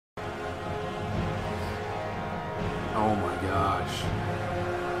Oh my gosh.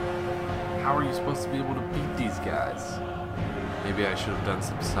 How are you supposed to be able to beat these guys? Maybe I should have done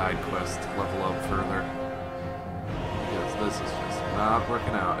some side quests to level up further. Because this is just not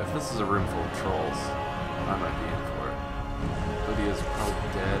working out. If this is a room full of trolls, I might be in for it. Lydia's probably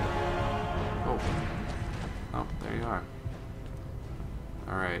dead. Oh. Oh, there you are.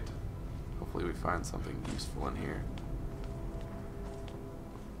 Alright. Hopefully we find something useful in here.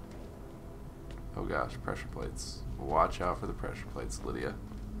 Oh gosh, pressure plates. Watch out for the pressure plates, Lydia.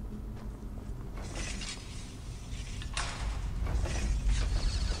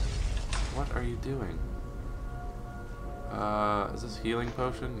 What are you doing? Is this healing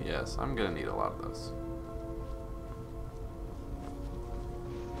potion? Yes, I'm gonna need a lot of those.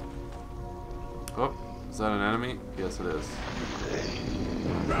 Oh, is that an enemy? Yes, it is.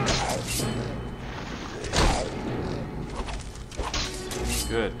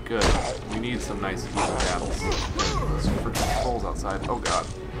 Good, good. We need some nice easy battles. There's freaking trolls outside. Oh god.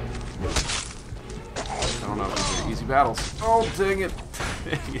 I don't know if these are easy battles. Oh, dang it.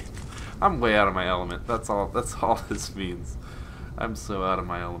 Dang it. I'm way out of my element. That's all this means. I'm so out of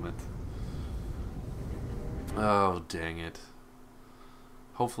my element. Oh, dang it.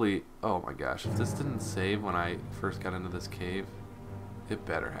 Hopefully, oh my gosh, if this didn't save when I first got into this cave, it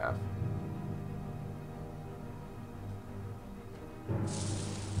better have.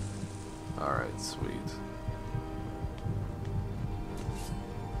 Alright, sweet.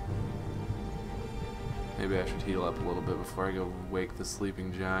 Maybe I should heal up a little bit before I go wake the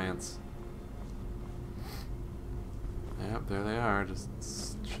sleeping giants. Yep, there they are, just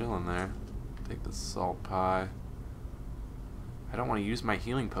chilling there. Take the salt pie. I don't want to use my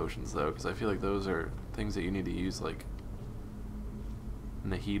healing potions though, because I feel like those are things that you need to use like in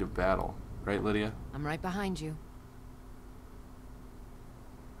the heat of battle. Right, Lydia? I'm right behind you.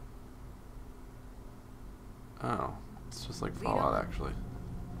 Oh, it's just like Fallout actually.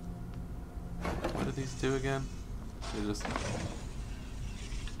 What did these do again? They just...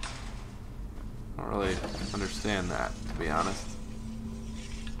 I don't really understand that, to be honest.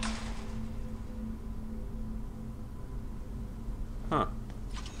 Huh.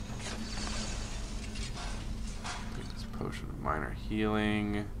 Take this potion of minor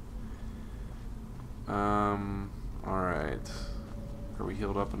healing. Alright. Are we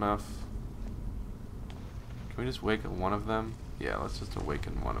healed up enough? Can we just awaken one of them? Yeah, let's just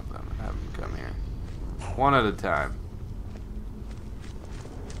awaken one of them and have them come here. One at a time.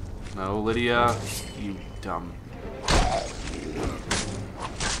 No, Lydia, you dumb.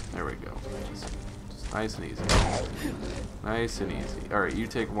 There we go. Just nice and easy. Nice and easy. Alright, you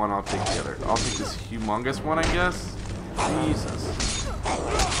take one, I'll take the other. I'll take this humongous one, I guess. Jesus.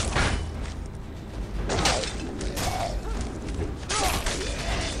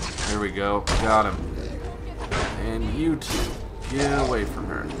 There we go. Got him. And you two, get away from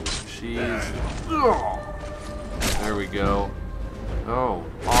her. She's... Oh. There we go. Oh,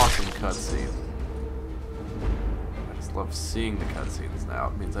 awesome cutscene. I just love seeing the cutscenes now.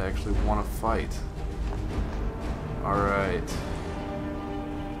 It means I actually want to fight. Alright.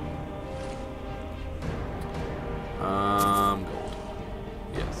 Gold.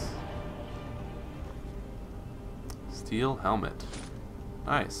 Yes. Steel helmet.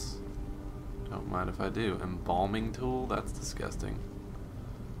 Nice. Don't mind if I do. Embalming tool? That's disgusting.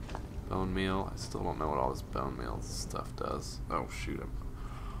 Bone meal. I still don't know what all this bone meal stuff does. Oh, shoot him.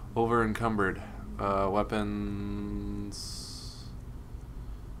 Over encumbered. Weapons.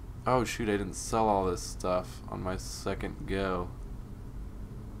 Oh, shoot. I didn't sell all this stuff on my second go.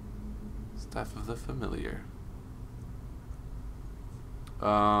 Staff of the Familiar.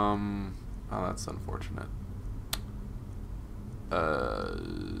 Oh, that's unfortunate.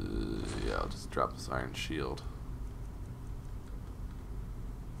 Yeah, I'll just drop this iron shield.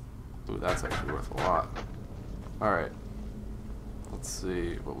 Ooh, that's actually worth a lot. Alright. Let's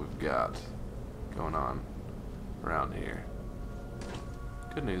see what we've got going on around here.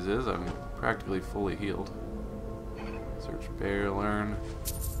 Good news is I'm practically fully healed. Search burial urn.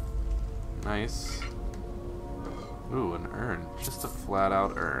 Nice. Ooh, an urn. Just a flat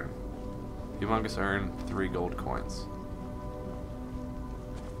out urn. Humongous urn, 3 gold coins.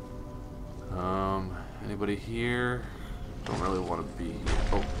 Anybody here? Don't really want to be here.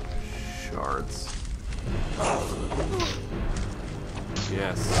 Oh, shards.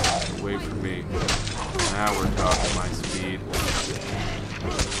 Yes, away from me. Now we're talking my speed.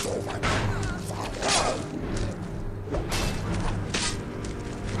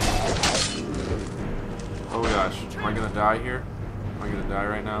 Oh gosh, am I gonna die here? Am I gonna die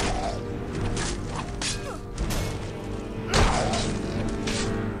right now?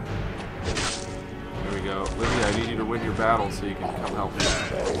 There we go. Lydia, I need you to win your battle so you can come help me.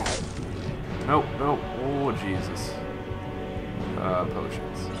 Nope, nope. Oh, Jesus.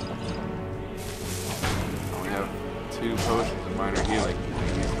 Potions. I only have 2 potions of minor healing.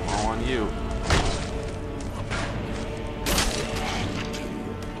 Use them all on you.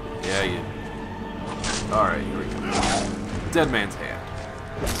 Yeah, you. Alright, here we go. Dead man's hand.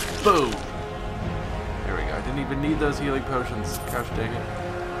 Boom! There we go. I didn't even need those healing potions. Gosh dang it.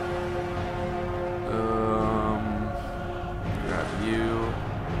 Grab you.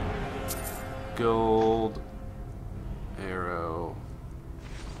 Gold. Arrow.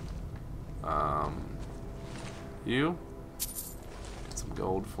 You? Get some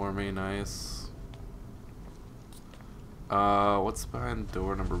gold for me, nice. What's behind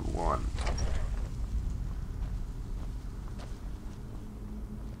door number 1?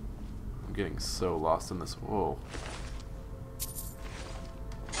 I'm getting so lost in this. Whoa.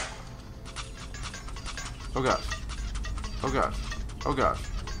 Oh gosh. Oh gosh. Oh gosh.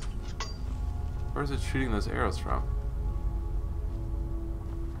 Where is it shooting those arrows from?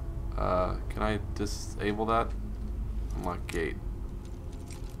 Can I disable that? Unlock gate.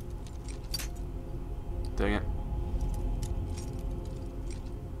 Dang it.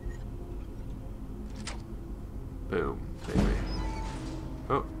 Boom, baby.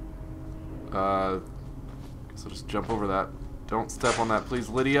 Oh. Guess I'll just jump over that. Don't step on that, please,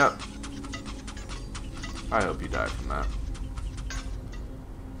 Lydia. I hope you die from that.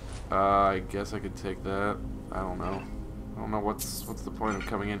 I guess I could take that. I don't know. I don't know what's the point of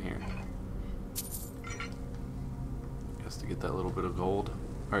coming in here. Guess to get that little bit of gold.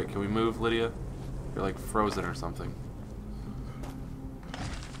 Alright, can we move, Lydia? You're like frozen or something.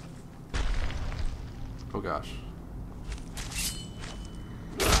 Oh gosh.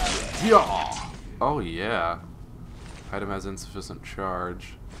 Yeah! Oh yeah. Item has insufficient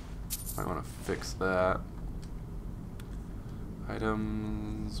charge. Might want to fix that.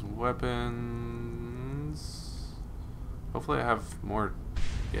 Items, weapons. Hopefully I have more.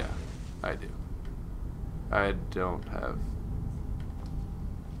 Yeah, I do. I don't have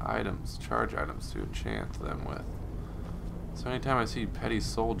items, charge items to enchant them with. So anytime I see petty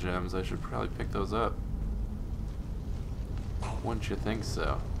soul gems, I should probably pick those up. Wouldn't you think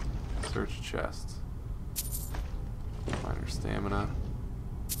so? Search chest. Minor stamina.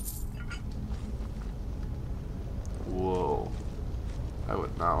 Whoa. I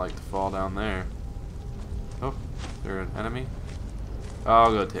would not like to fall down there. Oh, is there an enemy?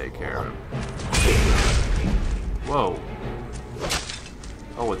 I'll go take care of him. Whoa.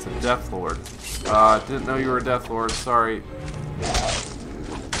 Oh, it's a Death Lord. Didn't know you were a Death Lord, sorry.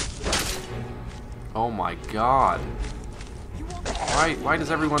 Oh my god. Why does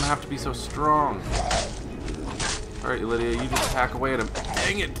everyone have to be so strong? Alright, Lydia, you just hack away at him.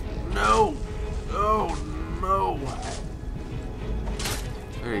 Dang it! No! Oh, no!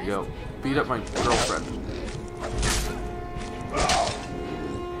 There you go. Beat up my girlfriend.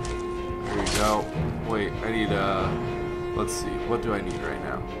 There you go. Wait, I need, let's see. What do I need right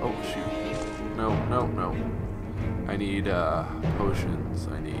now? Oh, shoot. No, no, no. I need, potions.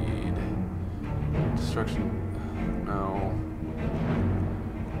 I need destruction. No.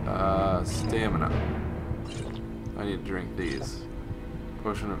 Stamina. I need to drink these.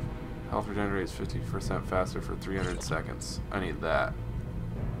 Potion of health regenerates 50% faster for 300 seconds. I need that.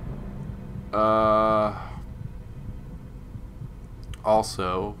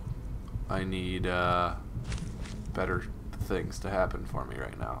 Also, I need, better things to happen for me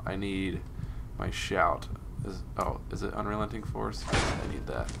right now. I need my shout. Is it unrelenting force? I need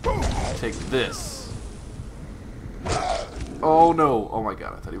that. Take this. Oh no! Oh my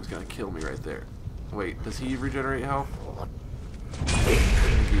god, I thought he was gonna kill me right there. Wait, does he regenerate health?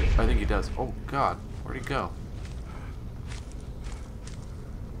 I think he does. Oh god, where'd he go?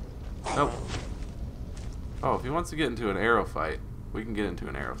 Nope. Oh, if he wants to get into an arrow fight, we can get into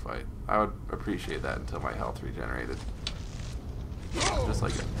an arrow fight. I would appreciate that until my health regenerated. Just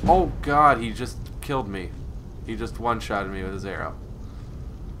like that. Oh god, he just killed me. He just one-shotted me with his arrow.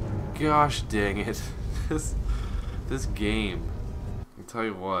 Gosh dang it. This game, I'll tell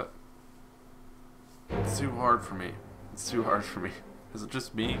you what, it's too hard for me. It's too hard for me. Is it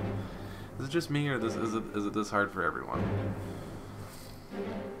just me? Is it just me, or is it this hard for everyone?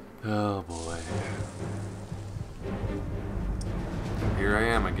 Oh boy. Here I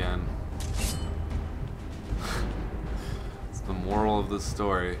am again. It's the moral of the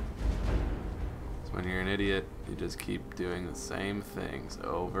story. It's when you're an idiot, you just keep doing the same things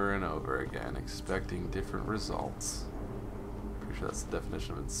over and over again, expecting different results. Pretty sure that's the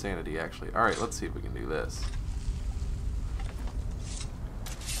definition of insanity, actually. Alright, let's see if we can do this.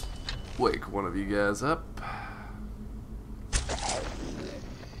 Wake one of you guys up.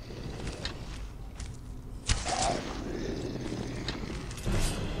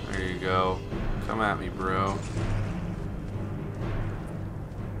 go. Come at me, bro.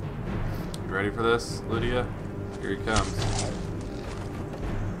 You ready for this, Lydia? Here he comes.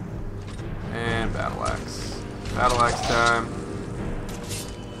 And battle axe. Battle axe time.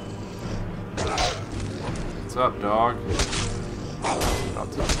 What's up, dog?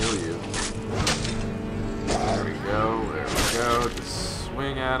 About to kill you. There we go. There we go. Just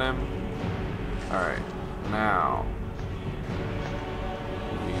swing at him. Alright. Now,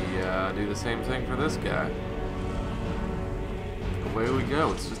 we do the same thing for this guy. Away we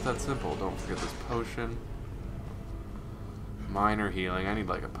go. It's just that simple. Don't forget this potion. Minor healing. I need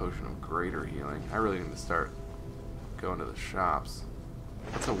like a potion of greater healing. I really need to start going to the shops.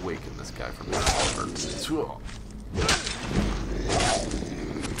 Let's awaken this guy from his slumber.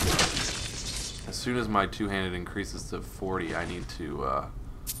 As soon as my two-handed increases to 40, I need to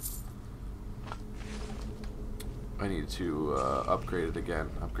upgrade it again.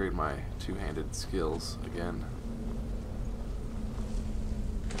 Upgrade my two-handed skills again.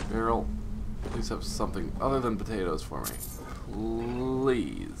 Barrel, please have something other than potatoes for me.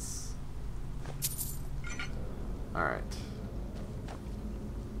 Please. Alright.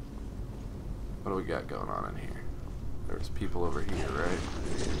 What do we got going on in here? There's people over here, right?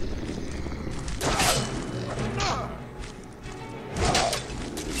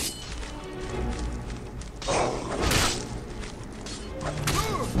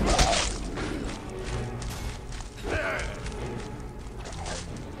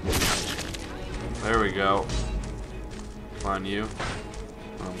 There we go. Come on, you.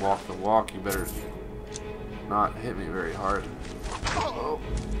 I'm gonna walk the walk. You better not hit me very hard. Oh.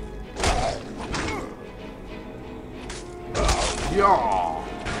 Yaw!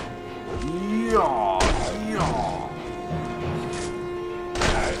 Yaw! Yaw!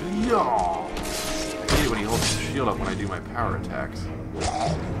 Yaw! I hate when he holds his shield up when I do my power attacks.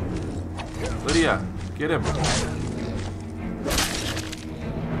 Lydia, get him!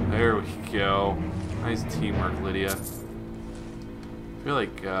 There we go. Nice teamwork, Lydia. I feel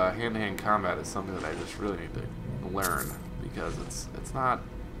like hand-to-hand combat is something that I just really need to learn because it's not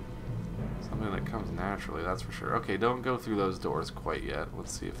something that comes naturally, that's for sure. Okay, don't go through those doors quite yet.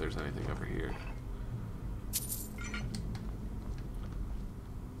 Let's see if there's anything over here.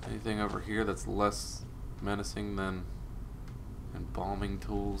 Anything over here that's less menacing than embalming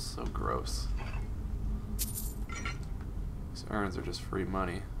tools? So gross. These urns are just free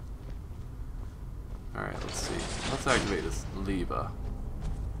money. Alright, let's see. Let's activate this lever.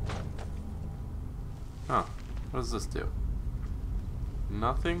 Huh. What does this do?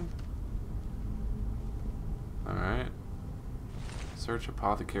 Nothing? Alright. Search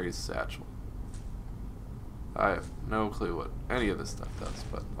apothecary's satchel. I have no clue what any of this stuff does,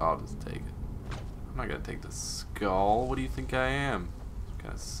 but I'll just take it. I'm not gonna take the skull. What do you think I am? Some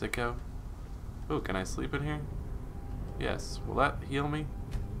kind of sicko? Oh, can I sleep in here? Yes. Will that heal me?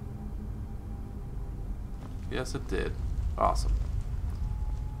 Yes, it did. Awesome.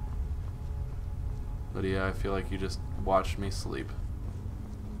 Lydia, I feel like you just watched me sleep.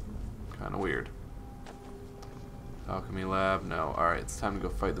 Kinda weird. Alchemy lab? No. Alright, it's time to go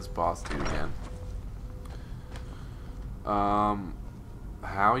fight this boss dude again.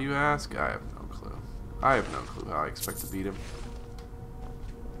 How, you ask? I have no clue. I have no clue how I expect to beat him.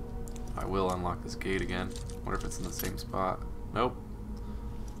 I will unlock this gate again. Wonder if it's in the same spot. Nope.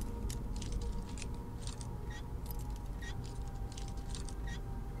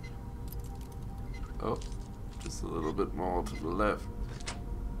 Oh, just a little bit more to the left.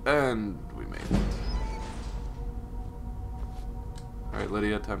 And we made it. Alright,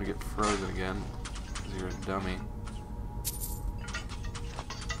 Lydia, time to get frozen again. Because you're a dummy.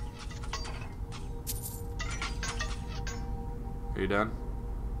 Are you done?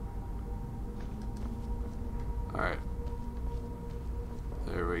 Alright.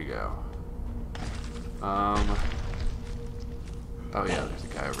 There we go. Oh yeah, there's a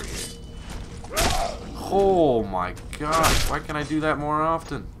guy over here. Oh my gosh, why can't I do that more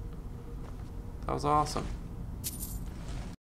often? That was awesome.